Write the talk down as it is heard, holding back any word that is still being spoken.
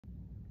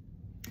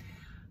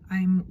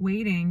I'm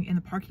waiting in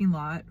the parking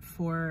lot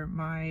for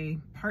my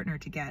partner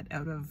to get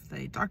out of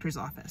the doctor's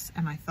office,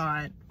 and I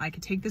thought I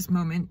could take this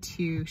moment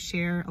to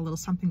share a little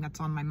something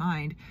that's on my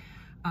mind.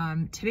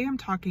 Today I'm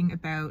thinking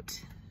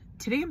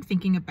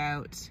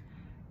about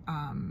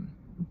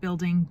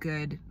building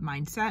good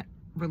mindset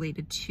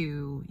related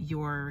to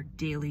your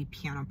daily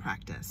piano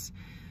practice.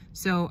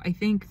 So I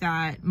think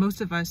that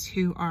most of us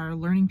who are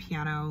learning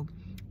piano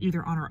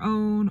either on our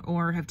own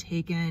or have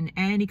taken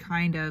any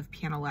kind of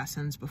piano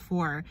lessons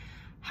before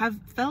have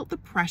felt the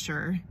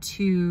pressure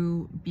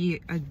to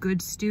be a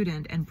good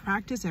student and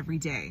practice every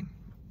day.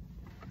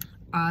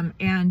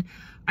 And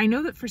I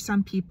know that for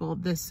some people,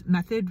 this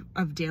method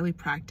of daily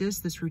practice,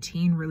 this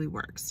routine really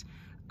works.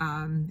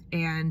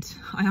 And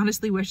I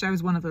honestly wish I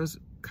was one of those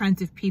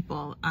kinds of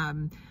people.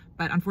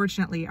 But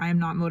unfortunately, I am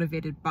not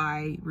motivated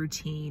by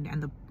routine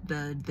and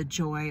the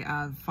joy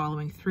of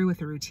following through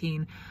with a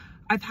routine.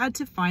 I've had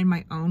to find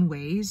my own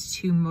ways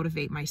to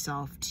motivate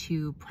myself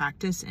to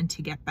practice and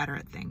to get better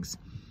at things.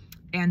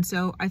 And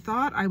so I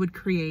thought I would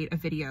create a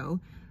video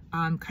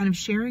kind of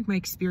sharing my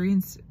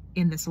experience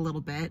in this a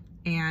little bit,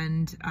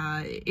 and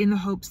in the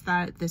hopes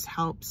that this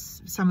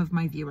helps some of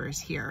my viewers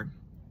here.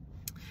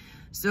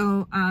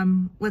 So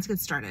let's get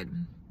started.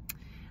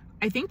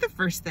 I think the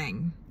first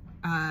thing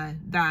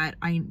that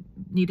I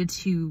needed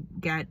to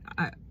get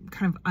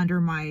kind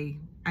of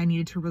I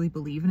needed to really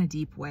believe in a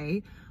deep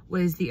way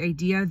was the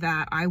idea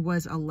that I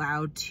was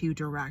allowed to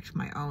direct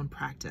my own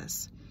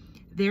practice.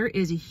 There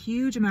is a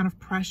huge amount of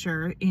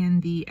pressure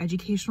in the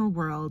educational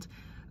world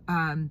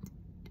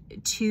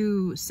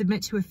to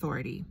submit to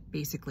authority,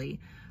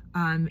 basically.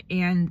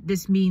 And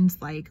this means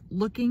like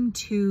looking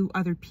to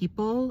other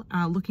people,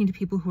 looking to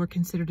people who are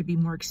considered to be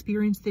more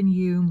experienced than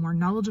you, more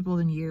knowledgeable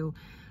than you,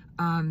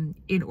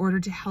 in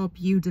order to help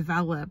you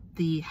develop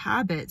the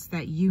habits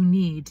that you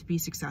need to be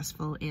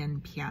successful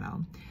in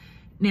piano.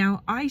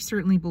 Now, I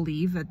certainly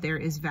believe that there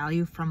is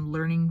value from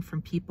learning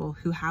from people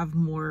who have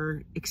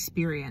more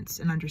experience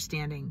and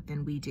understanding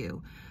than we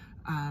do.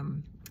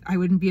 I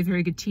wouldn't be a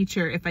very good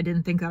teacher if I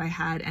didn't think that I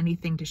had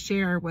anything to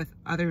share with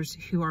others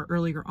who are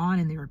earlier on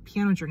in their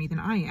piano journey than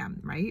I am,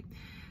 right?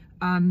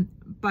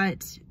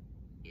 But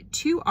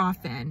too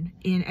often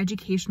in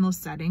educational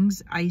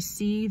settings, I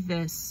see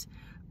this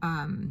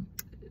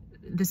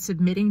the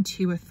submitting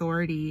to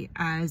authority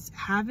as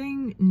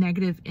having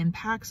negative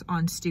impacts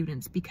on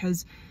students,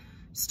 because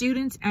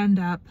students end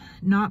up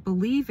not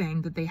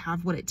believing that they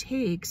have what it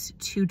takes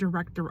to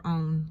direct their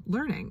own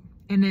learning,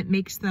 and it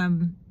makes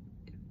them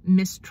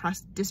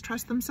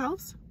distrust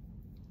themselves.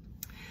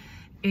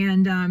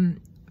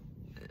 And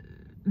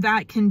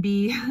that can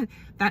be,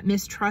 that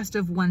mistrust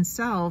of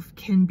oneself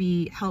can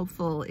be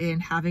helpful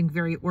in having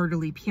very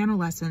orderly piano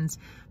lessons,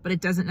 but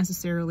it doesn't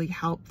necessarily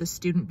help the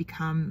student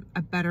become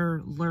a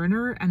better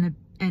learner and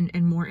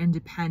more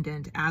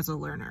independent as a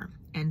learner.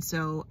 And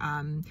so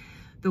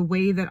the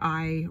way that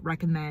I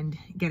recommend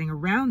getting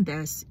around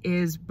this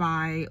is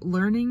by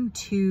learning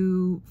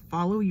to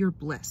follow your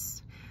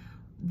bliss.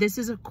 This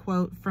is a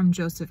quote from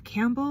Joseph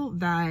Campbell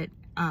that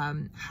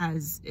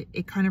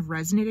it kind of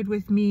resonated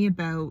with me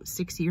about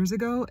 6 years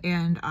ago,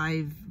 and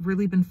I've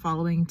really been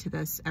following to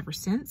this ever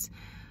since.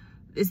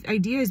 This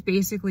idea is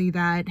basically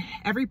that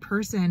every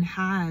person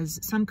has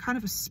some kind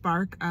of a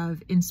spark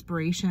of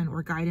inspiration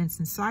or guidance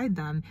inside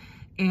them,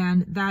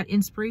 and that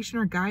inspiration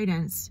or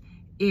guidance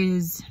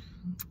is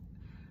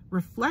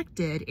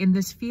reflected in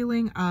this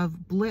feeling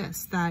of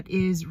bliss that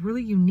is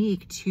really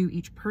unique to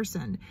each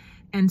person.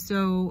 And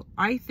so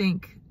I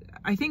think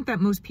that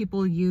most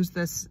people use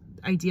this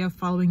idea of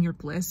following your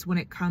bliss when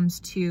it comes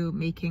to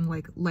making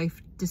like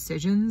life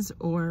decisions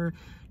or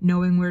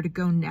knowing where to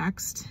go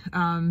next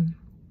in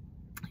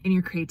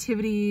your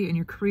creativity, in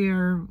your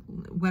career,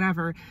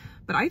 whatever.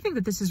 But I think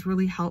that this is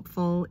really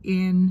helpful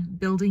in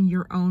building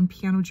your own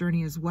piano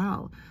journey as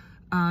well.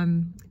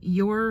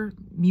 Your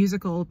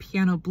musical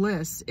piano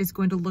bliss is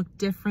going to look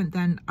different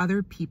than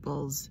other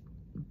people's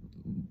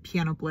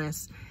piano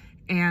bliss.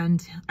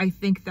 And I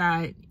think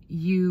that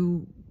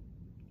you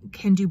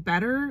can do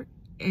better,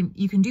 and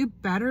you can do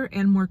better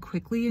and more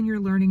quickly in your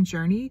learning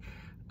journey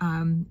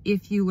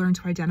if you learn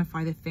to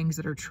identify the things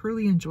that are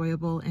truly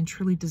enjoyable and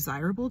truly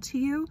desirable to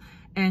you,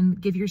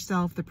 and give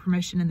yourself the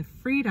permission and the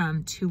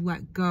freedom to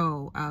let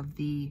go of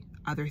the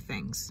other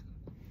things,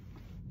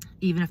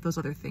 even if those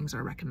other things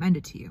are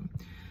recommended to you.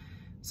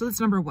 So that's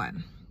number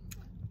one.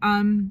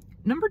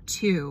 Number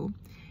two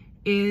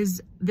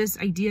is this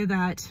idea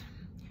that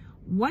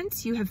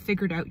once you have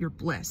figured out your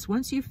bliss,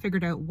 once you've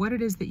figured out what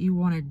it is that you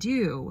want to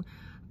do,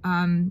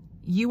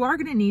 you are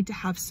going to need to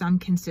have some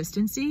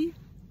consistency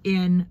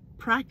in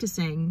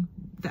practicing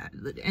that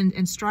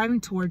and striving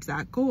towards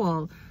that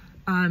goal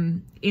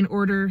in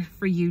order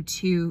for you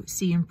to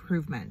see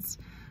improvements.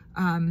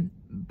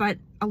 But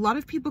a lot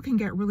of people can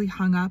get really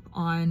hung up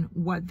on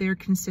what their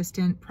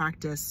consistent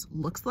practice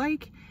looks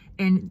like,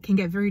 and can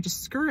get very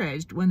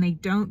discouraged when they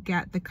don't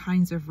get the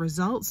kinds of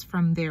results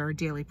from their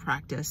daily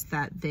practice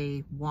that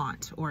they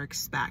want or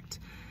expect.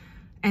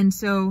 And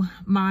so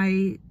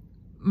my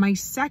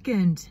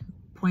second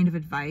point of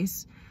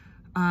advice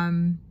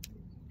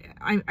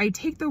I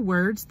take the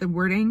words, the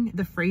wording,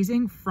 the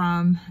phrasing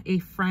from a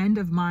friend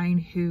of mine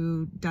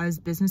who does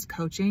business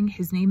coaching.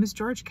 His name is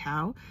George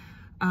Kao.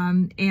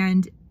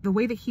 And the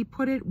way that he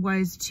put it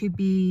was to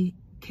be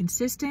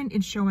consistent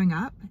in showing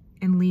up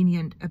and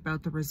lenient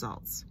about the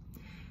results.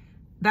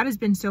 That has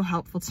been so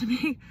helpful to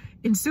me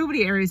in so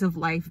many areas of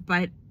life,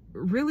 but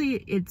really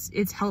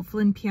it's helpful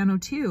in piano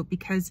too,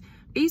 because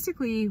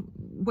basically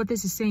what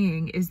this is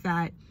saying is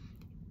that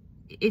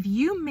if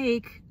you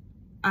make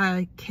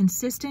a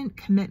consistent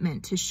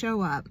commitment to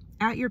show up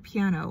at your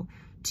piano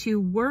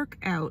to work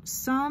out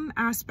some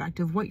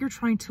aspect of what you're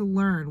trying to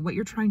learn, what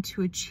you're trying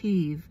to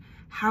achieve,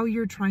 how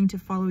you're trying to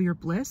follow your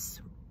bliss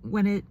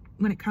when it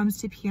comes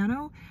to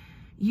piano,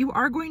 you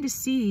are going to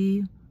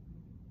see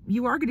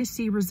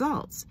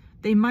results.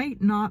 They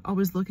might not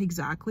always look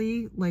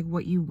exactly like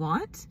what you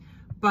want,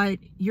 but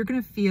you're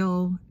going to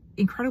feel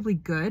incredibly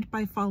good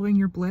by following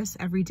your bliss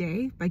every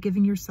day, by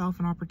giving yourself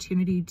an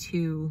opportunity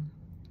to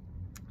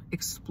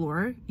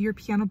explore your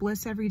piano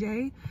bliss every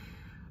day.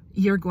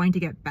 You're going to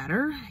get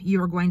better.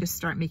 You're going to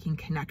start making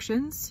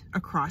connections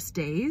across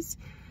days.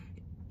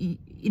 You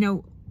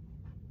know,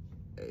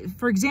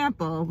 for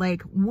example,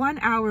 like 1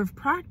 hour of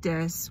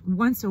practice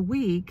once a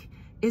week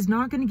is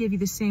not going to give you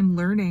the same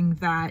learning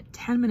that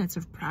 10 minutes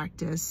of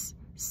practice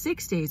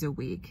 6 days a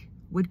week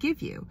would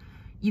give you.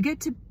 You get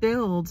to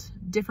build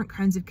different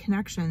kinds of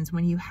connections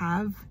when you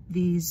have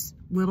these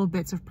little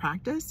bits of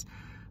practice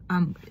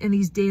and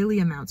these daily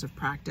amounts of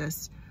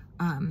practice,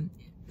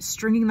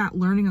 stringing that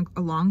learning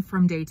along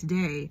from day to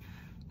day.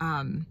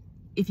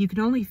 If you can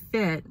only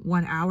fit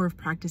 1 hour of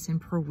practice in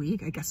per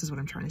week, I guess is what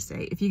I'm trying to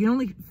say. If you can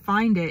only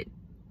find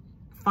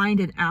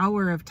an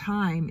hour of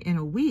time in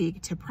a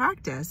week to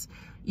practice,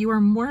 you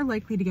are more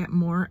likely to get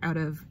more out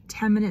of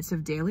 10 minutes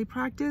of daily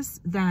practice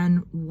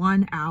than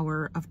 1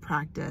 hour of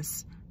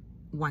practice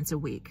once a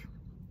week.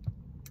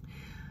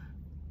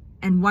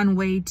 And one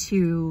way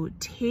to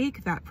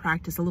take that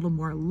practice a little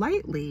more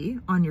lightly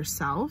on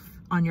yourself,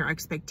 on your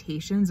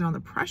expectations, and on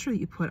the pressure that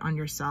you put on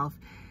yourself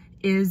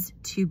is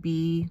to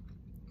be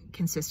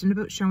consistent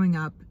about showing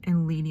up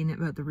and lenient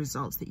about the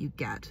results that you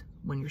get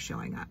when you're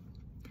showing up.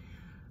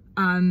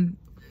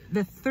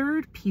 The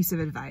third piece of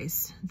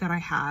advice that I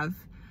have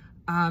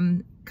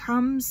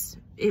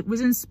it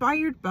was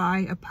inspired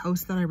by a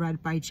post that I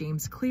read by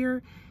James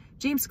Clear.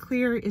 James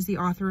Clear is the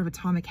author of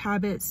Atomic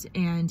Habits,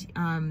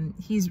 and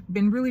he's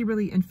been really,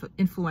 really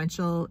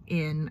influential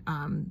in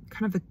kind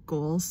of the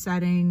goal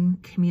setting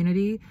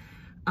community.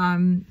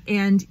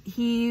 And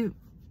he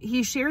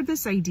shared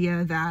this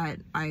idea that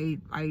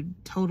I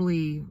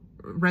totally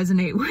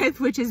resonate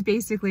with, which is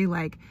basically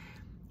like,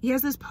 he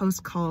has this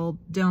post called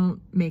 "Don't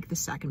Make the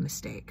Second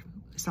Mistake,"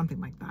 something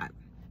like that.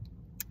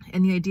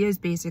 And the idea is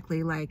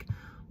basically like,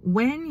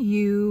 when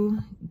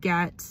you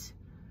get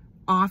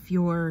off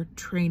your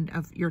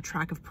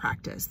track of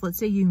practice, let's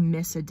say you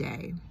miss a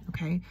day,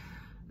 okay?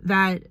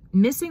 That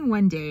missing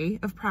 1 day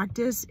of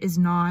practice is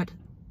not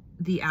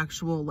the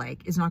actual,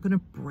 like, it's not going to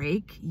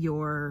break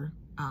your,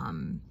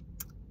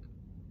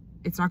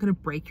 it's not going to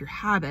break your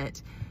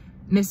habit.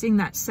 Missing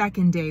that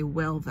second day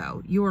will,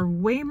 though. You are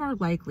way more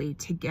likely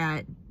to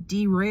get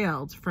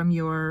derailed from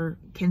your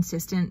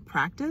consistent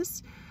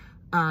practice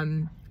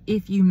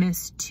if you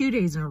miss 2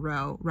 days in a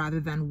row rather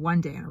than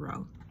 1 day in a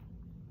row.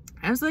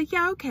 I was like,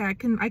 yeah, okay, I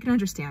can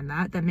understand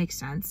that. That makes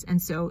sense.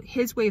 And so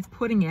his way of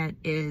putting it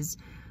is,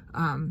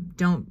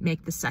 don't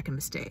make the second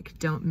mistake.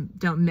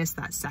 Don't miss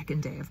that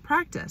second day of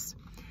practice.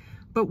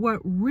 But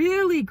what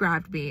really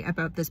grabbed me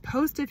about this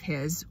post of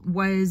his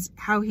was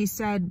how he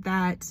said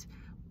that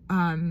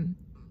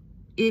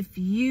if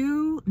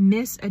you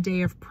miss a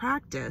day of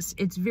practice,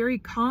 it's very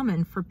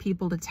common for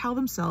people to tell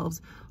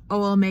themselves,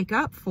 oh, I'll make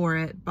up for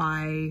it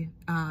by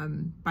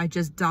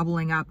just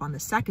doubling up on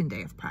the second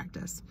day of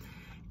practice.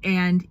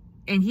 And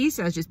he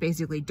says just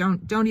basically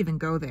don't even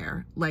go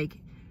there. Like,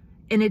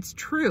 and it's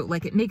true,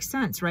 like it makes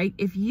sense, right?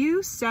 If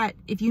you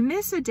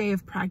miss a day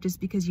of practice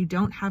because you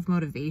don't have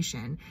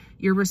motivation,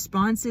 your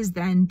response is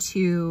then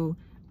to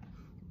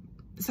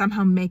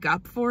somehow make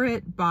up for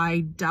it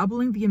by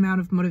doubling the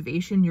amount of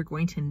motivation you're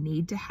going to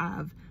need to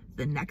have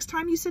the next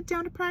time you sit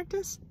down to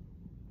practice.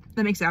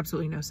 That makes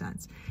absolutely no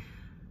sense.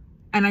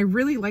 And I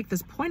really like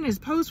this point in his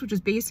post, which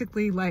is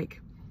basically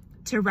like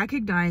to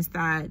recognize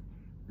that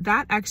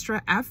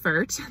extra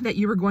effort that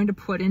you were going to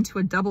put into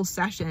a double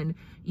session,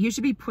 you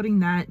should be putting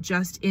that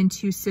just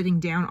into sitting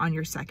down on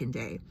your second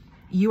day.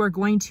 You are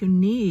going to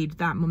need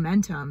that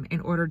momentum in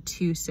order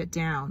to sit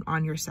down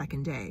on your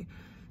second day.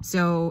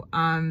 So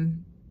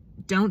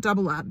don't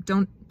double up.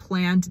 Don't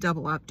plan to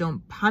double up.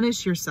 Don't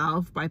punish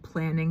yourself by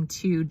planning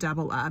to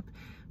double up.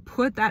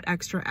 Put that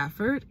extra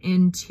effort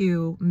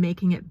into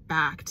making it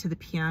back to the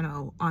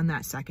piano on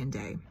that second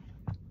day.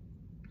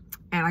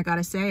 And I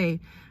gotta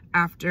say,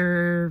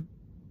 after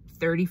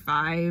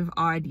 35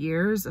 odd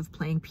years of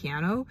playing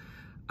piano,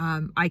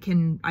 I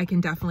can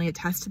definitely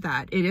attest to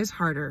that. It is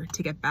harder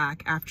to get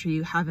back after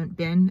you haven't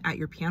been at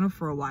your piano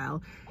for a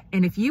while.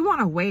 And if you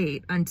want to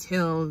wait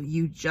until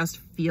you just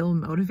feel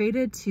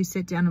motivated to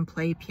sit down and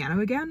play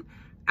piano again,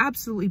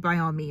 absolutely, by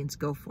all means,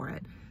 go for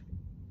it.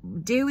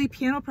 Daily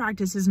piano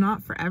practice is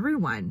not for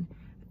everyone,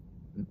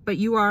 but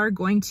you are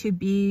going to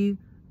be,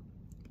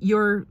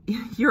 your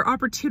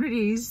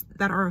opportunities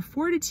that are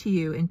afforded to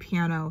you in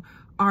piano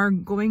are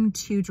going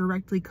to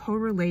directly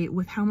correlate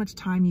with how much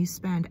time you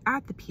spend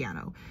at the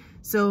piano.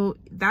 So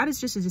that is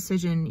just a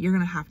decision you're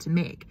going to have to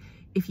make.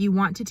 If you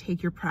want to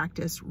take your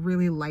practice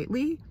really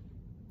lightly,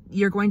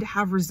 you're going to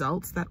have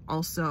results that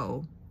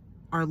also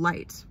are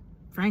light,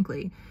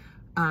 frankly.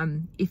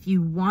 If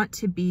you want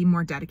to be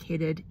more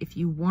dedicated, if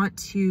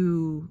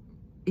you're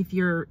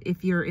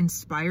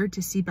inspired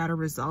to see better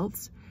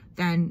results,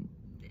 then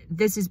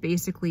this is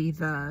basically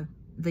the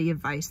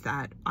advice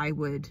that I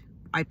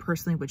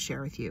personally would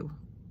share with you.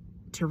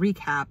 To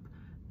recap,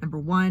 number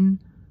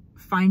 1,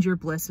 find your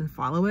bliss and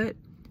follow it.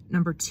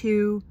 Number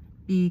 2,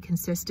 be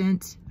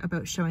consistent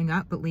about showing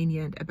up, but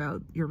lenient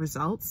about your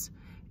results.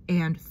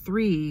 And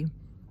 3,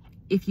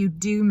 if you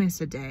do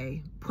miss a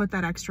day, put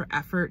that extra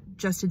effort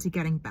just into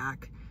getting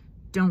back.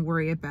 Don't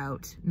worry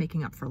about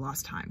making up for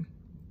lost time.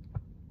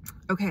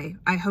 Okay,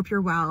 I hope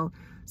you're well.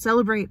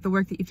 Celebrate the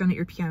work that you've done at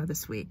your piano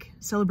this week.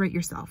 Celebrate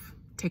yourself.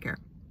 Take care.